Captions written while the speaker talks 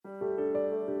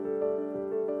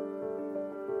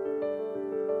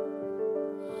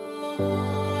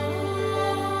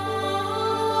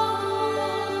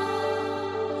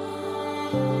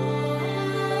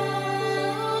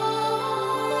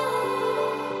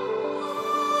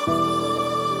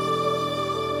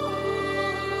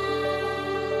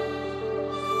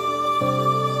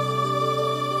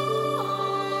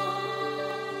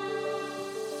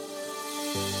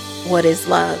What is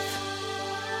love?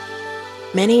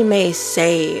 Many may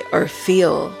say or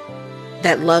feel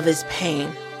that love is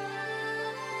pain,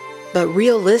 but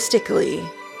realistically,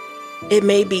 it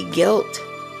may be guilt,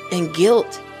 and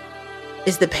guilt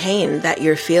is the pain that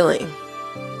you're feeling.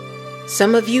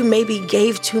 Some of you maybe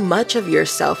gave too much of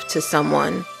yourself to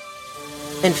someone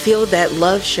and feel that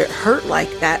love should hurt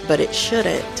like that, but it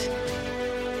shouldn't.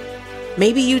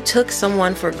 Maybe you took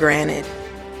someone for granted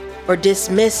or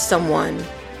dismissed someone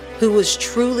who was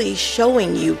truly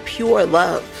showing you pure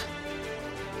love.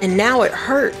 And now it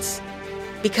hurts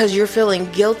because you're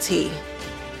feeling guilty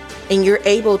and you're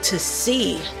able to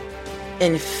see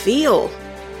and feel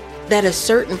that a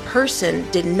certain person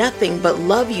did nothing but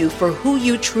love you for who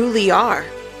you truly are,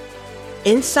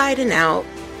 inside and out,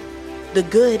 the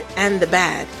good and the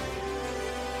bad.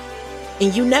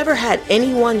 And you never had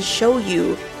anyone show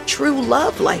you true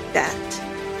love like that.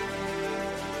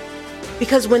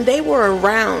 Because when they were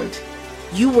around,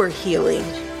 you were healing.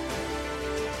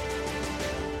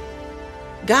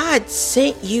 God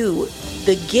sent you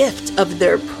the gift of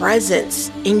their presence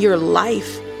in your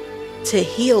life to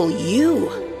heal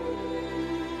you.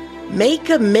 Make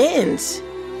amends.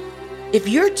 If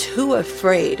you're too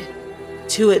afraid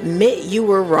to admit you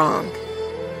were wrong,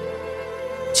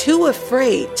 too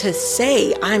afraid to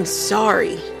say, "I'm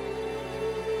sorry,"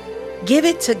 give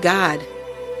it to God.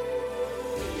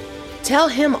 Tell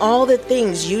Him all the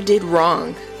things you did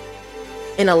wrong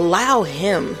and allow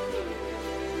Him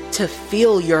to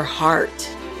feel your heart.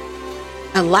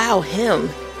 Allow Him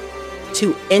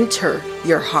to enter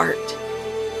your heart.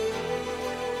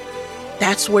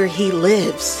 That's where He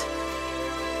lives.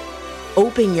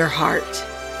 Open your heart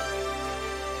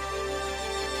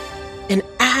and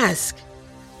ask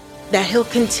that He'll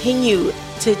continue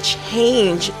to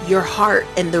change your heart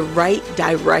in the right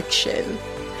direction.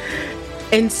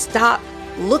 And stop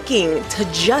looking to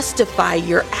justify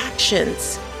your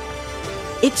actions.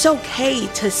 It's okay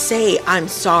to say, "I'm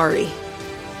sorry."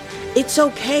 It's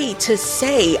okay to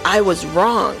say, "I was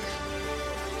wrong."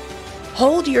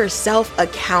 Hold yourself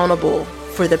accountable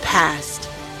for the past,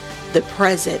 the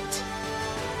present,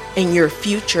 and your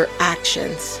future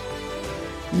actions.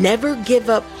 Never give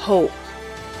up hope.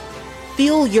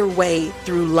 Feel your way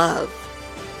through love.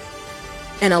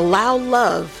 And allow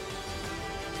love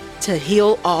to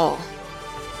heal all.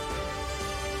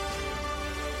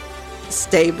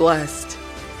 Stay blessed.